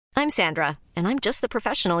I'm Sandra, and I'm just the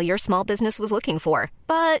professional your small business was looking for.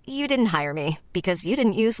 But you didn't hire me because you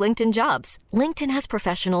didn't use LinkedIn Jobs. LinkedIn has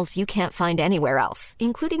professionals you can't find anywhere else,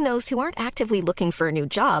 including those who aren't actively looking for a new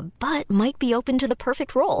job, but might be open to the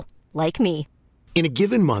perfect role, like me. In a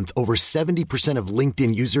given month, over 70% of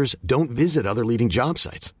LinkedIn users don't visit other leading job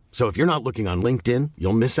sites. So if you're not looking on LinkedIn,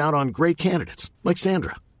 you'll miss out on great candidates like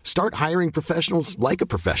Sandra. Start hiring professionals like a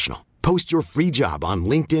professional. Post your free job on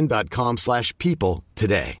linkedin.com/people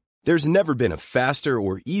today. There's never been a faster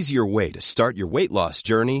or easier way to start your weight loss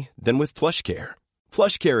journey than with PlushCare.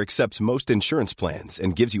 PlushCare accepts most insurance plans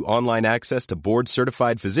and gives you online access to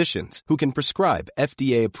board-certified physicians who can prescribe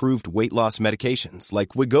FDA-approved weight loss medications like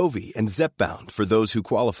Wegovy and Zepbound for those who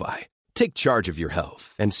qualify. Take charge of your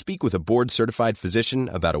health and speak with a board-certified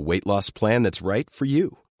physician about a weight loss plan that's right for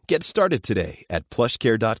you. Get started today at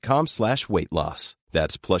plushcare.com/weight loss.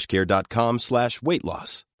 That's plushcare.com/weight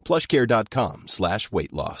loss.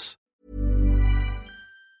 plushcare.com/weight loss.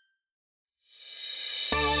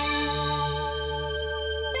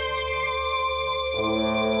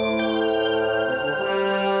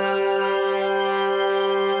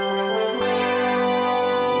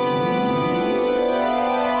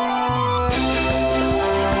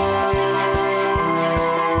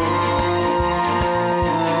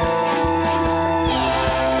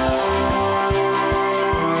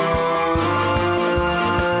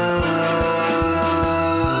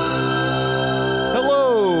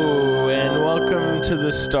 To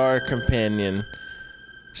the Star Companion.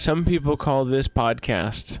 Some people call this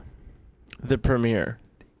podcast the premier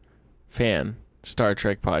fan Star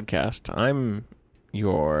Trek podcast. I'm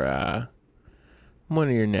one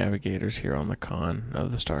of your navigators here on the con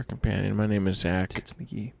of the Star Companion. My name is Zach. Tits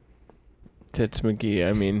McGee. Tits McGee,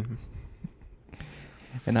 I mean.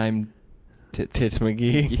 And I'm Tits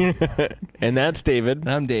McGee. And that's David. And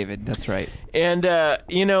I'm David, that's right. And,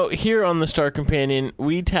 here on the Star Companion,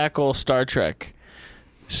 we tackle Star Trek.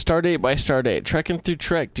 Stardate by Stardate, trekking through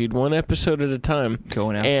Trek, dude, one episode at a time.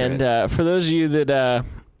 Going after it. And for those of you that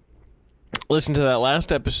listened to that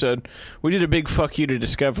last episode, we did a big fuck you to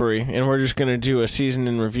Discovery, and we're just going to do a season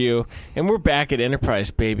in review. And we're back at Enterprise,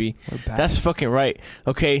 baby. We're back. That's fucking right.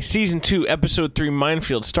 Okay, Season 2, Episode 3,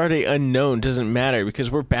 Minefield, Stardate Unknown, doesn't matter because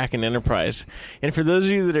we're back in Enterprise. And for those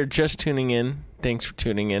of you that are just tuning in, thanks for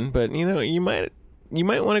tuning in. But, you might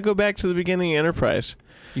want to go back to the beginning of Enterprise.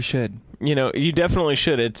 You should. You definitely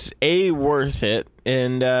should. It's A, worth it,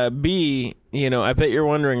 and B, I bet you're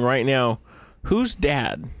wondering right now, who's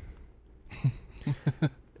Dad?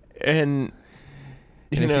 and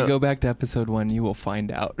if you go back to episode 1, you will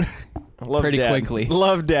find out love pretty Dad. quickly.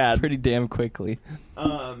 Love Dad. Pretty damn quickly.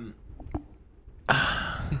 That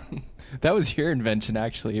was your invention,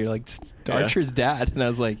 actually. You're like, Archer's dad. And I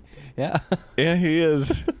was like, yeah. Yeah, he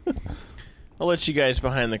is. I'll let you guys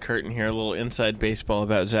behind the curtain here, a little inside baseball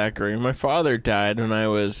about Zachary. My father died when I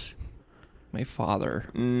was... My father?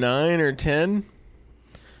 9 or 10.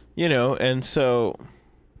 And so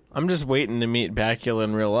I'm just waiting to meet Bakula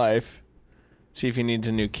in real life. See if he needs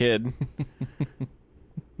a new kid.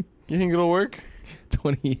 You think it'll work?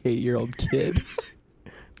 28-year-old kid.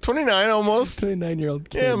 29 almost.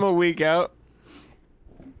 29-year-old kid. Yeah, I'm a week out.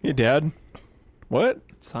 Hey, Dad. What?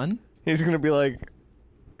 Son? He's going to be like,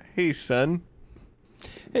 hey, son.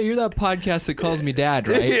 Hey, you're that podcast that calls me Dad,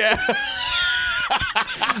 right? Yeah.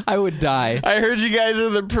 I would die. I heard you guys are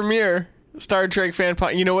the premier Star Trek fan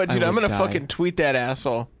podcast. You know what, dude? I'm going to fucking tweet that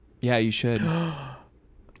asshole. Yeah, you should.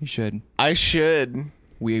 You should. I should.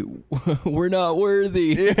 We're not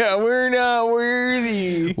worthy. Yeah, we're not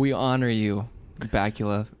worthy. We honor you,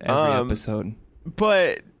 Bakula, every episode.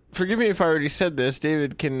 But forgive me if I already said this.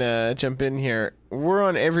 David can jump in here. We're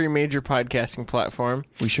on every major podcasting platform.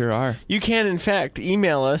 We sure are. You can, in fact,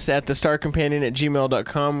 email us at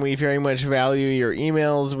thestarcompanion@gmail.com. We very much value your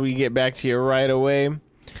emails. We get back to you right away.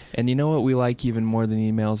 And you know what we like even more than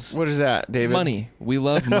emails? What is that, David? Money. We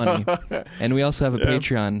love money. And we also have a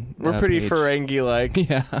Patreon We're pretty page. Ferengi-like.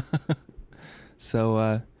 Yeah.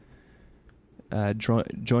 So,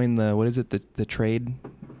 join the, what is it? The trade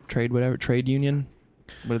union?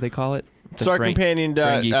 What do they call it? Star Companion.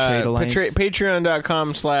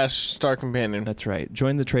 Patreon.com/Star Companion. That's right.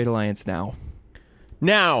 Join the Trade Alliance now.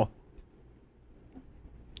 Now.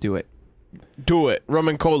 Do it. Do it. Rum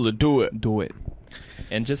and cola, do it. Do it.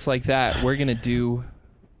 And just like that, we're going to do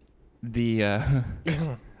the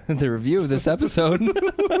the review of this episode.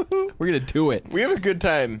 We're going to do it. We have a good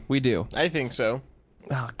time. We do. I think so.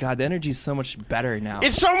 Oh, God, the energy's so much better now.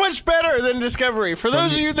 It's so much better than Discovery. For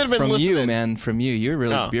those of you that have been listening. From you, man. From you. You're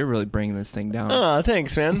really bringing this thing down. Oh,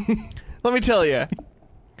 thanks, man. Let me tell you.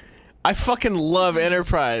 I fucking love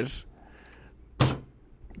Enterprise.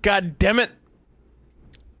 God damn it.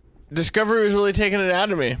 Discovery was really taking it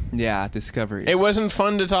out of me. Yeah, Discovery. It wasn't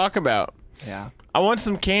fun to talk about. Yeah. I want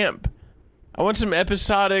some camp. I want some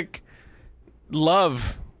episodic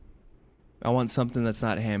love. I want something that's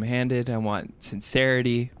not ham-handed. I want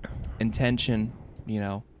sincerity, intention,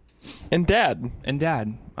 And Dad. And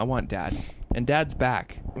Dad. I want Dad. And Dad's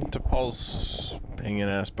back. To Paul's banging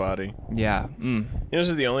ass body. Yeah. This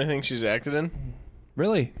is the only thing she's acted in?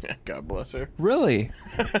 Really? God bless her. Really?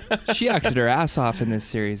 She acted her ass off in this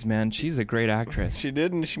series, man. She's a great actress. She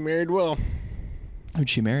did, and she married well. Who'd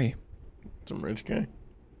she marry? Some rich guy.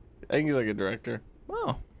 I think he's like a director.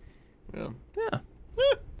 Oh. Yeah. Yeah.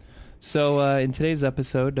 So in today's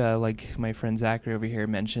episode, like my friend Zachary over here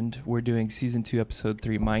mentioned, we're doing Season 2, Episode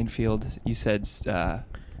 3, Minefield. You said...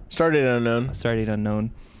 Started Unknown. Started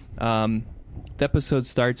Unknown. The episode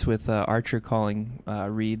starts with Archer calling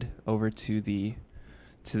Reed over to the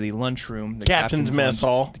lunchroom, the captain's mess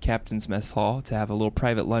hall. The captain's mess hall, to have a little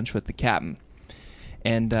private lunch with the captain.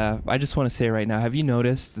 And I just want to say right now, have you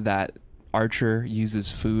noticed that Archer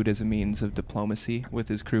uses food as a means of diplomacy with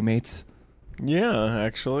his crewmates? Yeah,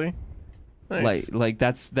 actually. Nice. Like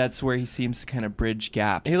that's where he seems to kind of bridge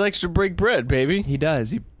gaps. He likes to break bread, baby. He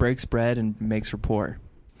does. He breaks bread and makes rapport.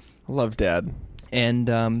 I love Dad.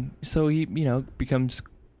 And so he, becomes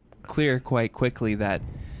clear quite quickly that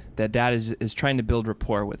Dad is trying to build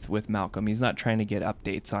rapport with Malcolm. He's not trying to get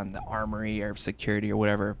updates on the armory or security or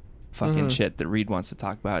whatever fucking shit that Reed wants to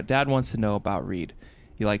talk about. Dad wants to know about Reed.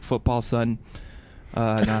 You like football, son?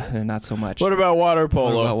 Not so much. What about water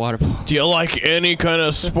polo? What about water polo? Do you like any kind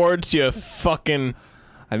of sports, you fucking...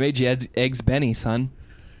 I made you eggs Benny, son.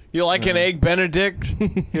 You like an egg Benedict,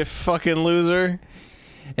 you fucking loser?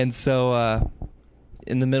 And so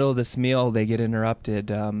in the middle of this meal, they get interrupted.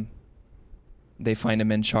 They find a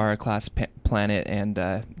Menshara-class planet, and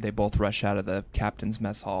they both rush out of the captain's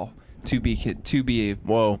mess hall to be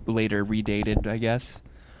later redated, I guess.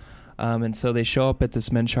 And so they show up at this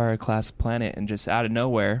Menshara-class planet, and just out of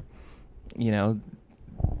nowhere,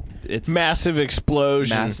 it's massive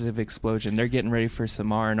explosion. They're getting ready for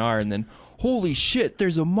some R&R, and then holy shit,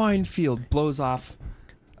 there's a minefield. Blows off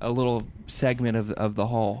a little segment of the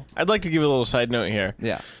hall. I'd like to give a little side note here.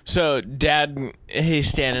 Yeah. So Dad, he's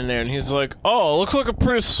standing there and he's like, "Oh, it looks like a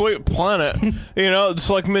pretty sweet planet. It's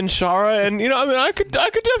like Minshara, and I could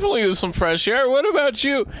definitely use some fresh air. What about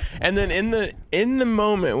you?" And then in the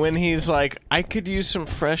moment when he's like, "I could use some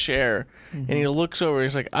fresh air," and he looks over,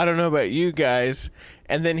 he's like, "I don't know about you guys,"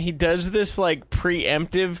 and then he does this like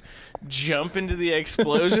preemptive jump into the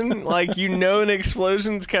explosion, like an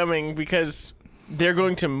explosion's coming because they're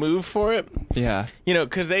going to move for it. Yeah.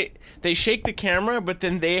 Because they shake the camera, but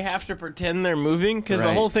then they have to pretend they're moving because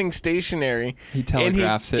the whole thing's stationary. He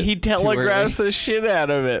telegraphs it. He telegraphs the shit out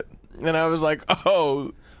of it. And I was like,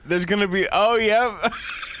 oh, there's going to be, oh, yep.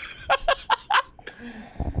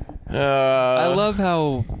 I love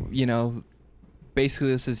how,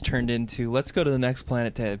 basically this is turned into, let's go to the next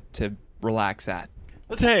planet to relax at.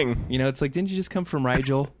 Let's hang. It's like, didn't you just come from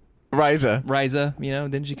Rigel? Ryza.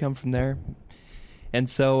 Didn't you come from there? And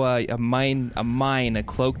so a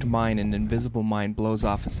cloaked mine, an invisible mine blows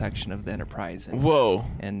off a section of the Enterprise. Whoa.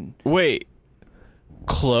 And wait.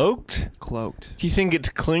 Cloaked? Cloaked. Do you think it's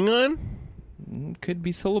Klingon? Could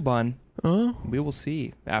be Suliban. Oh. We will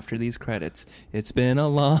see after these credits. It's been a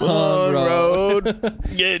long road.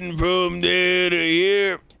 Getting from there to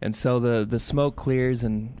here. And so the smoke clears,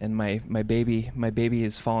 and my baby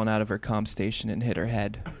is fallen out of her comm station and hit her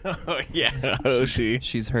head. Oh yeah.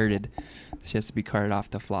 She's hurted. She has to be carted off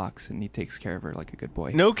to Phlox, and he takes care of her like a good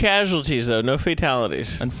boy. No casualties though, no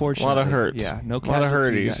fatalities. Unfortunately, a lot of hurts. Yeah, no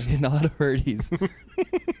casualties. A lot of hurties.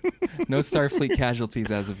 No Starfleet casualties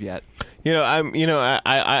as of yet.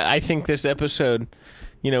 I think this episode,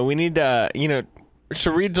 we need to,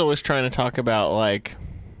 so Reed's always trying to talk about like,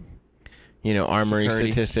 armory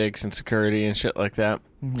statistics and security and shit like that.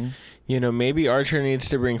 Mm-hmm. Maybe Archer needs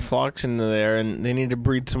to bring Phlox into there, and they need to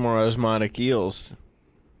breed some more osmotic eels.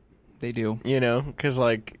 They do. Because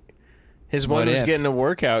like his one was getting a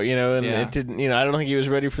workout, and it didn't. I don't think he was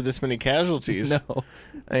ready for this many casualties. No.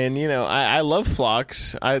 And I love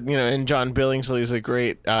Phlox. And John Billingsley's a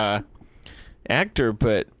great actor,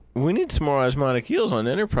 but we need some more osmotic eels on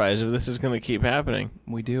Enterprise if this is going to keep happening.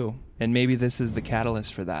 We do, and maybe this is the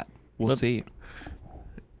catalyst for that. We'll see.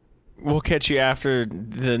 We'll catch you after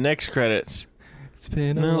the next credits. It's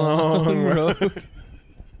been a long road.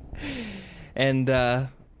 And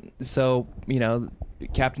so,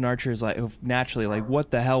 Captain Archer is like, naturally, like, what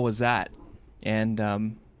the hell was that? And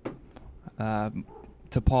T'Pol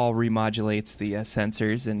remodulates the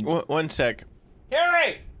sensors. And one sec.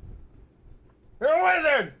 Harry! Who a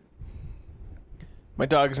wizard. My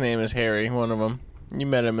dog's name is Harry, one of them. You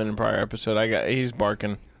met him in a prior episode. He's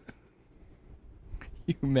barking.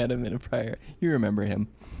 You met him in a prior. You remember him.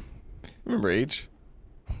 Remember H?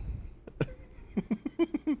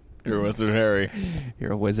 You're a wizard, Harry.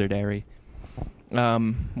 You're a wizard, Harry.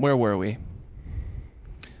 Where were we?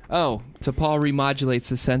 Oh, T'Pol remodulates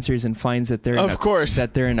the sensors and finds that they're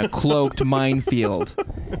in a cloaked minefield,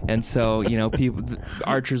 and so the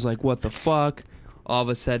Archer's like, "What the fuck?" All of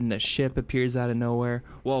a sudden, a ship appears out of nowhere.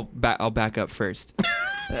 Well, I'll back up first.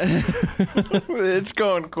 It's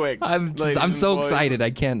going quick. I'm so excited.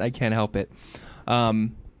 I can't help it.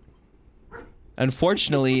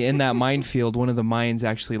 Unfortunately, in that minefield, one of the mines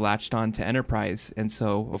actually latched on to Enterprise, and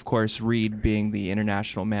so, of course, Reed, being the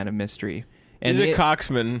international man of mystery, and he's a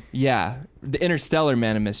coxman. Yeah, the interstellar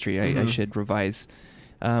man of mystery. I should revise.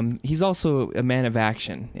 He's also a man of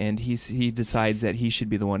action, and he decides that he should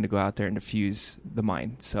be the one to go out there and defuse the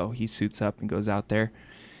mine. So he suits up and goes out there,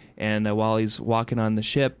 and while he's walking on the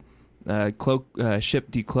ship,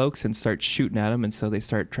 ship decloaks and starts shooting at him, and so they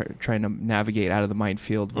start trying to navigate out of the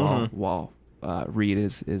minefield while Reed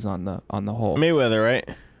is on the hole. Mayweather, right?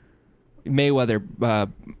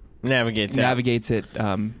 Mayweather navigates it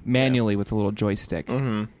manually with a little joystick,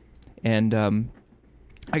 and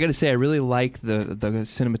I got to say, I really like the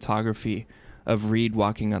cinematography of Reed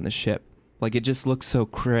walking on the ship. Like, it just looks so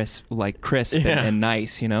crisp and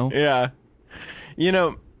nice, Yeah.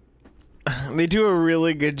 They do a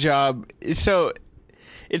really good job. So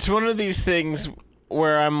it's one of these things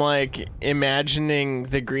where I'm like imagining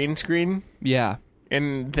the green screen. Yeah.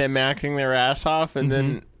 And them acting their ass off, and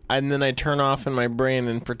then I turn off in my brain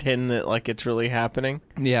and pretend that like it's really happening.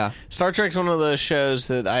 Yeah. Star Trek's one of those shows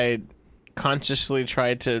that I consciously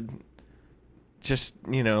try to just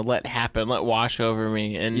let wash over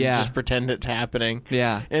me and just pretend it's happening,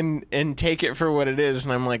 and take it for what it is.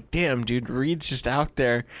 And I'm like, damn, dude, Reed's just out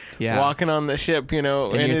there walking on the ship, and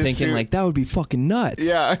you're thinking like, that would be fucking nuts.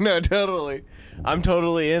 Yeah, no, totally. I'm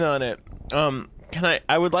totally in on it.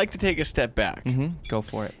 I would like to take a step back. Go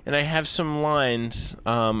for it. And I have some lines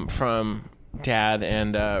from Dad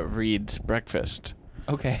and Reed's breakfast.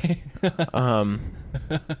 Okay.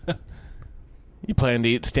 You plan to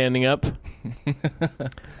eat standing up?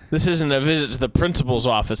 This isn't a visit to the principal's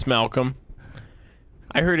office, Malcolm.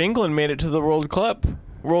 I heard England made it to the World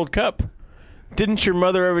Cup. Didn't your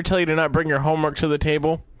mother ever tell you to not bring your homework to the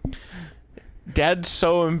table? Dad's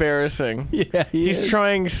so embarrassing. Yeah, he's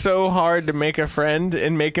trying so hard to make a friend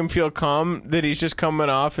and make him feel calm that he's just coming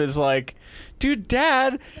off as like, dude,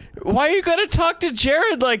 Dad, why you gotta talk to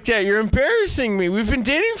Jared like that? You're embarrassing me. We've been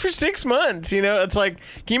dating for 6 months. It's like,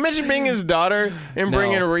 can you imagine being his daughter and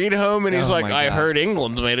bringing Reed home and he's like, I heard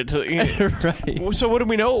England's made it to right. So what do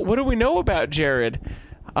we know? What do we know about Jared?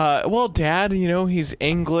 Well, Dad, he's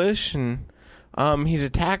English and he's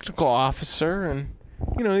a tactical officer, and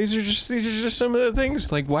these are just some of the things.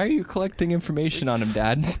 It's like, why are you collecting information on him,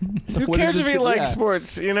 Dad? Who cares if he likes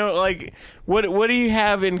sports? Like, what do you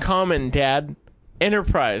have in common, Dad?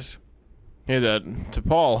 Enterprise. Hey, that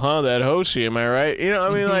T'Pol, huh? That Hoshi, am I right?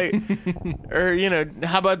 Or,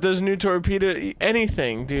 how about those new torpedo?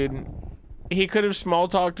 Anything, dude. He could have small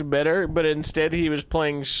talked better, but instead he was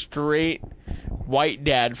playing straight white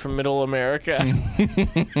dad from Middle America.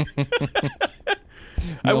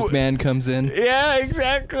 Milkman comes in. Yeah,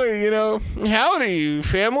 exactly. Howdy, you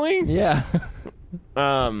family. Yeah.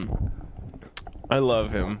 I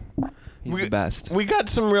love him. He's the best. We got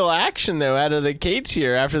some real action though out of the gates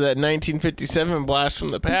here after that 1957 blast from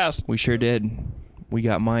the past. We sure did. We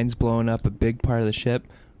got mines blowing up a big part of the ship.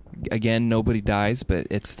 Again, nobody dies, but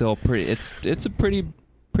it's still pretty. It's a pretty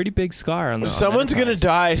big scar on the. Someone's gonna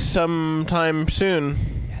die sometime soon.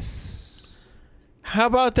 Yes. How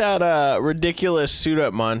about that ridiculous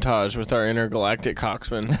suit-up montage with our intergalactic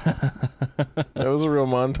coxman? That was a real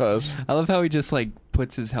montage. I love how he just like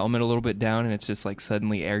puts his helmet a little bit down and it's just like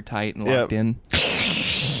suddenly airtight and locked in.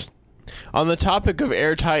 On the topic of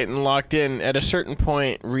airtight and locked in, at a certain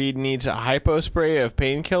point, Reed needs a hypo spray of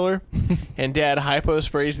painkiller, and Dad hypo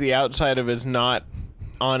sprays the outside of his not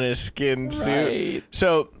on his skin suit.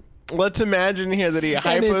 So let's imagine here that he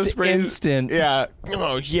hypo sprays. Instant. Yeah.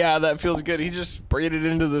 Oh yeah, that feels good. He just sprayed it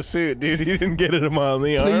into the suit, dude. He didn't get it on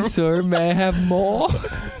the arm. Please, sir, may I have more?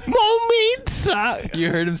 More meat, sir.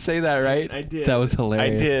 You heard him say that, right? I did. That was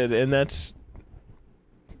hilarious. I did, and that's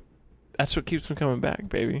what keeps him coming back,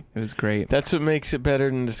 baby. It was great. That's what makes it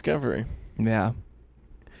better than Discovery. Yeah.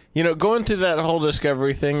 Going through that whole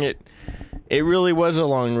Discovery thing, it really was a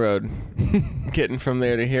long road getting from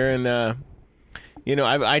there to here. And,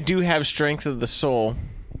 I do have strength of the soul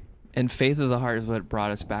And faith of the heart is what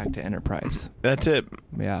brought us back to Enterprise. That's it.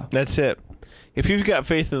 Yeah. That's it. If you've got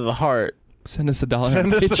faith of the heart, send us $1 on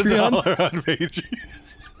send us Patreon. $1 on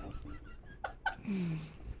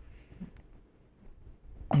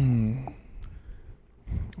Patreon.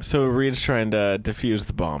 So Reed's trying to defuse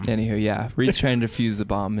the bomb. Anywho, yeah. Reed's trying to defuse the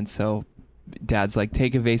bomb, and so Dad's like,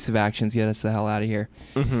 take evasive actions, get us the hell out of here.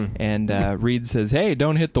 Mm-hmm. And Reed says, hey,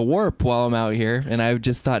 don't hit the warp while I'm out here. And I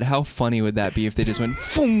just thought, how funny would that be if they just went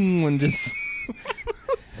boom and just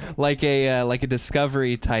like a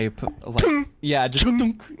Discovery type, like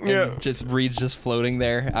just Reed's just floating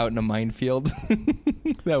there out in a minefield.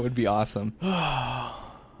 That would be awesome.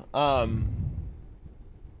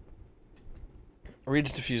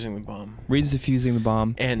 Reed's defusing the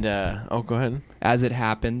bomb. And go ahead. As it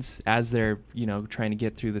happens, as they're trying to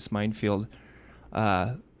get through this minefield,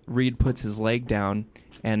 Reed puts his leg down,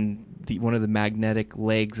 and one of the magnetic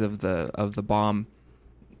legs of the bomb.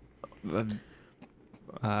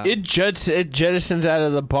 It jettisons out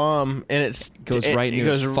of the bomb, and it goes right into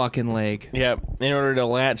his fucking leg. Yep. In order to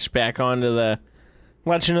latch another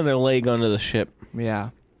leg onto the ship.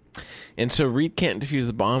 Yeah. And so Reed can't defuse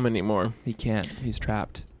the bomb anymore. He can't. He's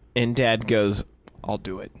trapped. And Dad goes, I'll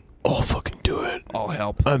do it. I'll fucking do it. I'll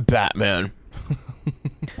help. I'm Batman.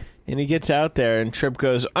 And he gets out there, and Trip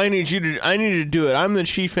goes, I need to do it. I'm the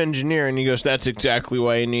chief engineer. And he goes, that's exactly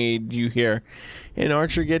why I need you here. And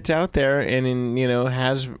Archer gets out there and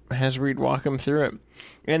has Reed walk him through it.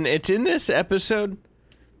 And it's in this episode,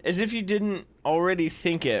 as if you didn't already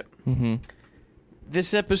think it. Mm-hmm.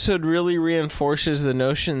 This episode really reinforces the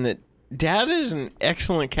notion that Dad is an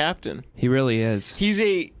excellent captain. He really is. He's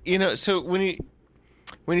so when you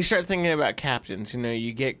start thinking about captains,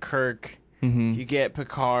 you get Kirk, mm-hmm. you get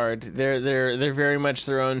Picard. They're very much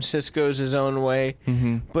their own. Sisko's his own way,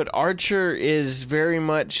 mm-hmm. but Archer is very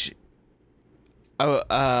much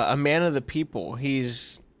a man of the people.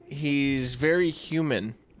 He's very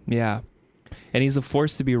human. Yeah, and he's a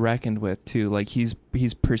force to be reckoned with too. Like he's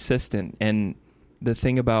persistent, and the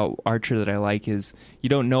thing about Archer that I like is you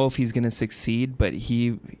don't know if he's going to succeed, but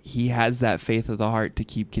he has that faith of the heart to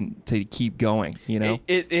keep going.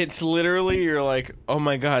 It's literally, you're like, oh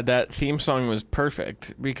my god, that theme song was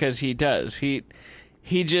perfect, because he does. He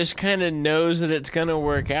just kind of knows that it's going to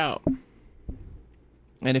work out.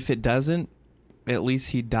 And if it doesn't, at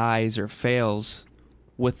least he dies or fails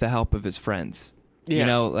with the help of his friends.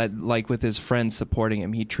 Yeah. Like with his friends supporting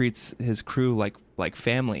him, he treats his crew like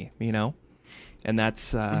family. And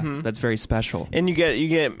that's very special. And you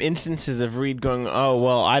get instances of Reed going, oh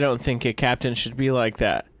well, I don't think a captain should be like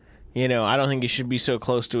that. I don't think he should be so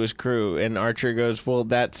close to his crew. And Archer goes, well,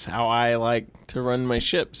 that's how I like to run my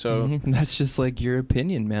ship. So mm-hmm. That's just like your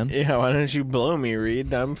opinion, man. Yeah, why don't you blow me,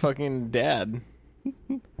 Reed? I'm fucking Dad.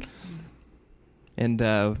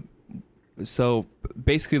 And so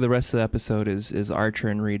basically the rest of the episode is Archer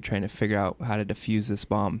and Reed trying to figure out how to defuse this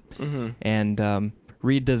bomb. Mm-hmm. And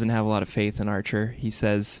Reed doesn't have a lot of faith in Archer. He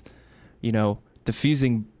says,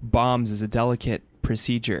 defusing bombs is a delicate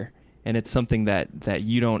procedure, and it's something that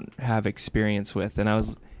you don't have experience with.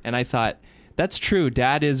 And I thought, that's true.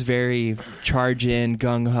 Dad is very charge in,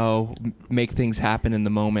 gung ho, make things happen in the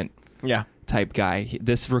moment. Yeah. Type guy.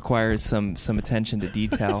 This requires some attention to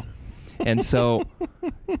detail. And so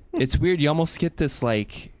it's weird. You almost get this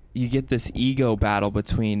ego battle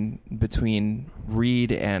between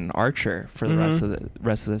Reed and Archer for the mm-hmm.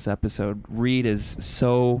 rest of this episode. Reed is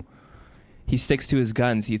he sticks to his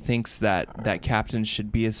guns. He thinks that captains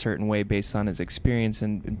should be a certain way based on his experience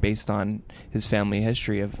and based on his family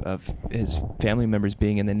history of his family members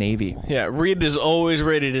being in the Navy. Yeah, Reed is always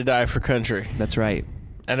ready to die for country. That's right.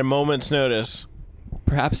 At a moment's notice.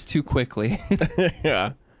 Perhaps too quickly.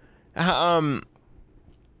 Yeah. When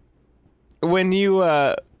we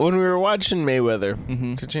were watching Mayweather,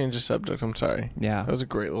 mm-hmm. to change the subject, I'm sorry. Yeah. That was a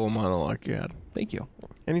great little monologue you had. Thank you.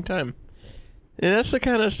 Anytime. And that's the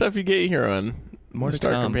kind of stuff you get here on More to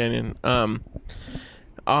Star come. Companion.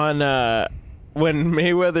 When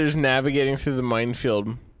Mayweather's navigating through the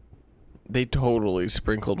minefield, they totally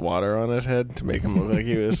sprinkled water on his head to make him look like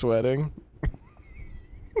he was sweating.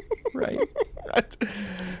 Right.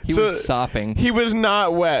 He was sopping. He was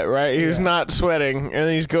not wet, right? He was not sweating, and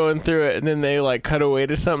he's going through it, and then they cut away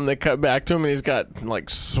to something, they cut back to him, and he's got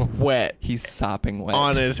sweat. He's sopping wet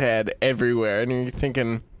on his head everywhere, and you're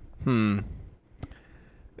thinking,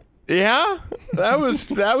 yeah, that was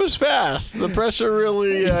fast. The pressure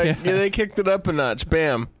really, they kicked it up a notch.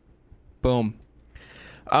 Bam, boom.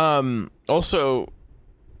 Also,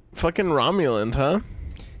 fucking Romulans, huh?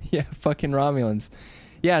 Yeah, fucking Romulans.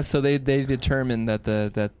 Yeah, so they determined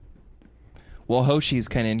that Hoshi's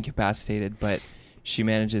kind of incapacitated, but she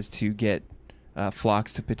manages to get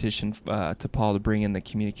Phlox to petition T'Pol to bring in the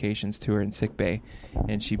communications to her in sickbay,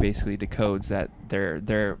 and she basically decodes that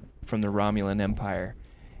they're from the Romulan Empire,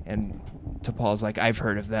 and T'Pol's like, I've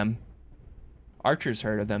heard of them. Archer's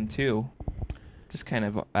heard of them too, just kind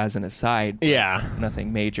of as an aside. Yeah,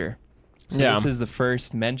 nothing major. So this is the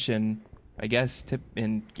first mention, I guess,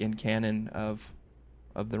 in canon of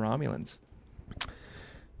the Romulans.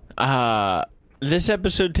 This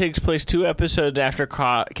episode takes place 2 episodes after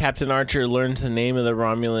Captain Archer learns the name of the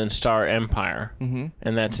Romulan Star Empire,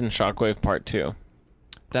 and that's in Shockwave Part 2.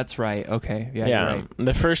 That's right. Okay. Yeah. You're right.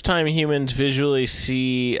 The first time humans visually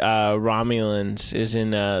see Romulans is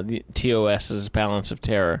in the TOS's Balance of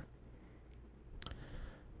Terror.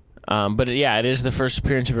 But it is the first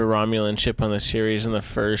appearance of a Romulan ship on the series and the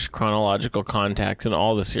first chronological contact in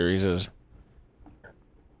all the series.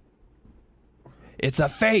 It's a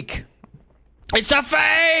fake! It's a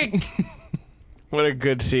fake! What a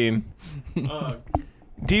good scene.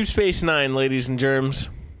 Deep Space Nine, ladies and germs.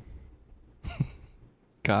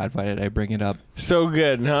 God, why did I bring it up? So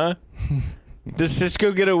good, huh? Does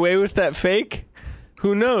Sisko get away with that fake?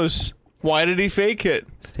 Who knows? Why did he fake it?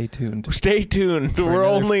 Stay tuned. Stay tuned. We're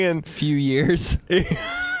only in few years.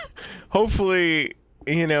 Hopefully,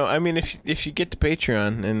 I mean, if you get to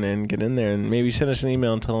Patreon and get in there and maybe send us an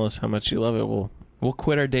email and tell us how much you love it, we'll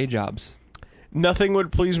quit our day jobs. Nothing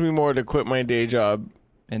would please me more to quit my day job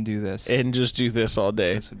and do this. And just do this all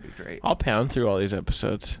day. This would be great. I'll pound through all these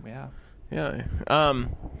episodes. Yeah. Yeah.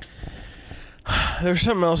 There's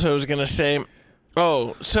something else I was going to say.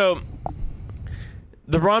 Oh, so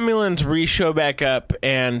the Romulans re-show back up,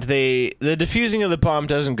 and the defusing of the bomb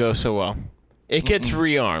doesn't go so well. It gets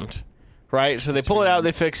rearmed, right? So they pull it out,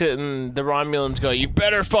 they fix it, and the Romulans go, you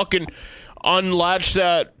better fucking unlatch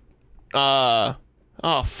that, oh,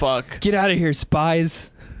 fuck. Get out of here,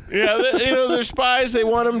 spies. Yeah, they're spies. They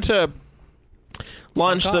want them to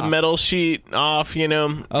launch the metal sheet off,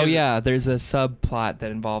 Oh, yeah, there's a subplot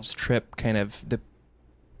that involves Trip kind of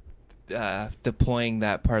deploying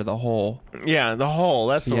that part of the hull. Yeah, the hull.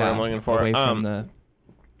 That's the word I'm looking for. Away from the...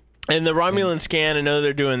 And the Romulan scan and know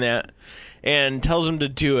they're doing that and tells them to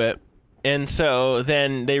do it. And so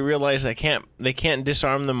then they realize they can't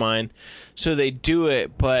disarm the mine. So they do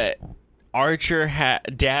it, but Archer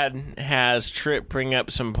Dad has Trip bring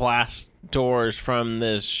up some blast doors from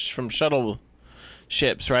shuttle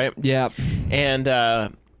ships, right? Yeah. And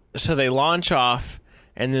so they launch off,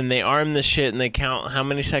 and then they arm the shit, and they count how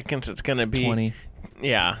many seconds it's going to be. 20.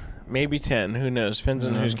 Yeah, maybe 10. Who knows? Depends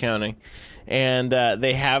on who's counting. And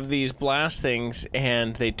they have these blast things,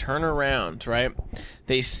 and they turn around, right?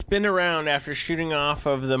 They spin around after shooting off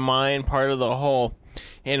of the mine part of the hull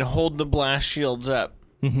and hold the blast shields up.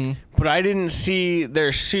 Mm-hmm. But I didn't see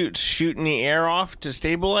their suits shooting the air off to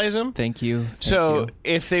stabilize them. Thank you. So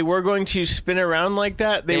if they were going to spin around like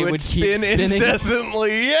that, they would spin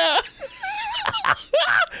incessantly. Yeah.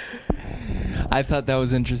 I thought that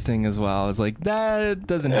was interesting as well. I was like, that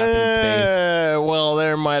doesn't happen in space. Well,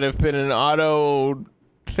 there might have been an auto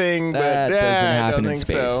thing, that but doesn't happen I don't in think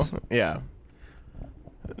space. So. Yeah.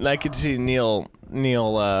 I could see Neil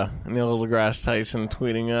deGrasse Tyson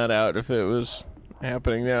tweeting that out if it was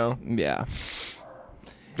happening now. Yeah.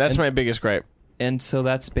 That's my biggest gripe. And so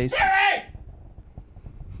that's basically...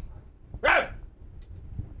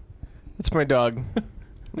 That's my dog.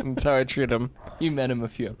 That's how I treat him. You met him a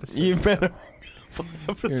few episodes You've met him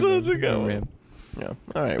episodes ago. Yeah.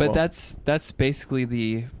 All right. But that's basically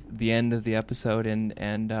the end of the episode,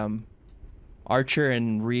 and Archer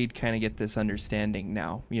and Reed kind of get this understanding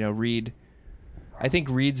now. I think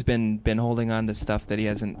Reed's been holding on to stuff that he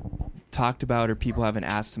hasn't talked about or people haven't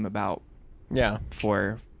asked him about. Yeah.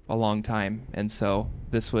 For a long time, and so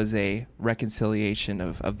this was a reconciliation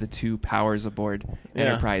of the two powers aboard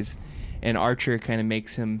Enterprise, and Archer kind of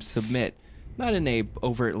makes him submit, not in a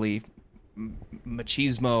overtly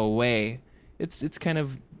machismo way. It's kind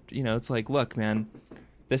of, it's like, look, man,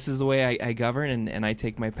 this is the way I govern, and I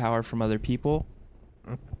take my power from other people.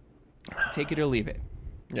 Take it or leave it.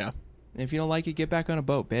 Yeah. And if you don't like it, get back on a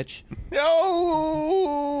boat, bitch.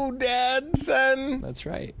 No, Dad, son. That's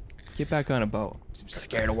right. Get back on a boat.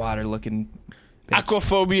 Scared of water looking bitch.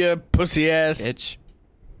 Aquaphobia, pussy ass. Bitch.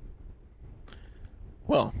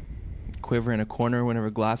 Well. Quiver in a corner whenever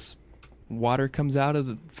glass water comes out of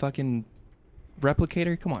the fucking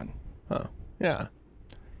replicator. Come on. Huh. Yeah.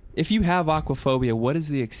 If you have aquaphobia, what is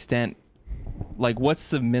the extent? Like, what's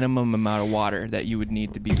the minimum amount of water that you would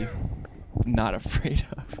need to be not afraid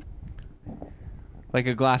of? Like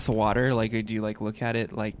a glass of water? Like, do you look at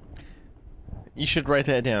it like... You should write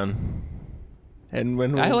that down. And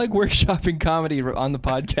when I like workshopping comedy on the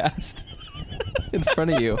podcast. in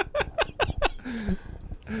front of you.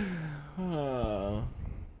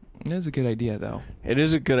 That is a good idea, though. It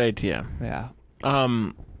is a good idea. Yeah.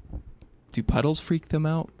 Do puddles freak them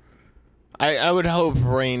out? I would hope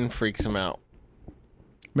rain freaks them out.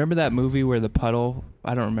 Remember that movie where the puddle,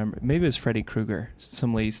 I don't remember, maybe it was Freddy Krueger.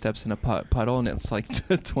 Some lady steps in a puddle and it's like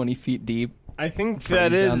 20 feet deep. I think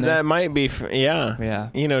that might be, yeah. Yeah.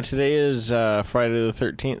 You know, today is Friday the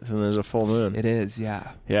 13th and there's a full moon. It is,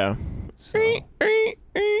 yeah. Yeah. So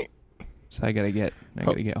I gotta get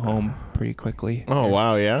home pretty quickly. Oh,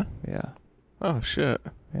 wow, yeah? Yeah. Oh, shit.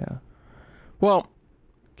 Yeah. Well,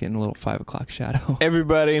 getting a little 5 o'clock shadow.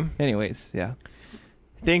 Everybody. Anyways, yeah.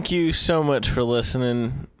 Thank you so much for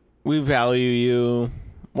listening. We value you.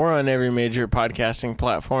 We're on every major podcasting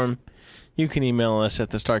platform. You can email us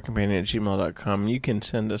at thestarcompanion@gmail.com. You can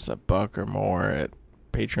send us $1 or more at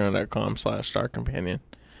patreon.com/starcompanion.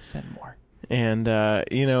 Send more. And,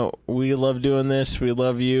 we love doing this. We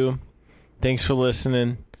love you. Thanks for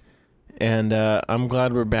listening. And I'm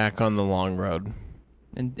glad we're back on the long road.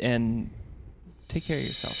 And take care of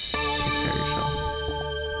yourself. Take care of yourself.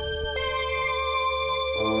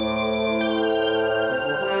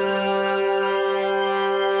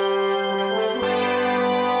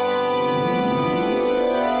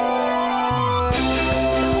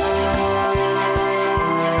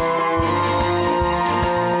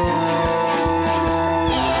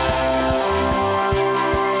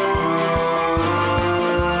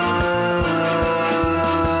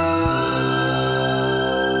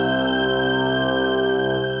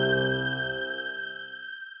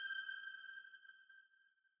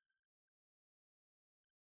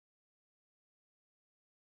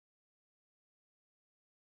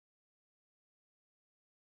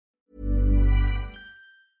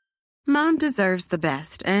 Mom deserves the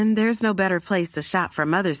best, and there's no better place to shop for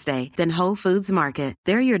Mother's Day than Whole Foods Market.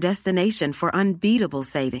 They're your destination for unbeatable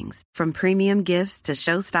savings, from premium gifts to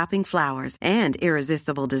show-stopping flowers and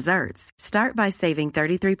irresistible desserts. Start by saving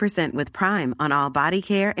 33% with Prime on all body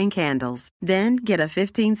care and candles. Then get a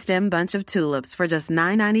 15-stem bunch of tulips for just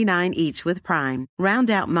 $9.99 each with Prime.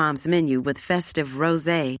 Round out Mom's menu with festive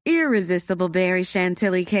rosé, irresistible berry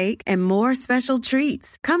chantilly cake, and more special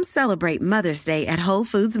treats. Come celebrate Mother's Day at Whole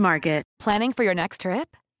Foods Market. Planning for your next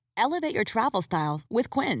trip? Elevate your travel style with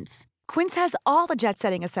Quince. Quince has all the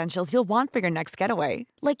jet-setting essentials you'll want for your next getaway,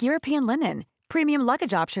 like European linen, premium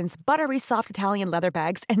luggage options, buttery soft Italian leather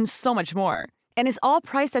bags, and so much more. And is all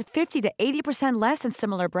priced at 50 to 80% less than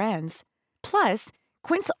similar brands. Plus,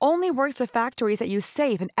 Quince only works with factories that use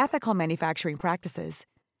safe and ethical manufacturing practices.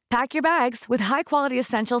 Pack your bags with high-quality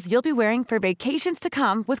essentials you'll be wearing for vacations to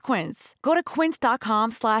come with Quince. Go to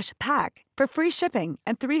quince.com/pack for free shipping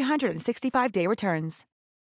and 365-day returns.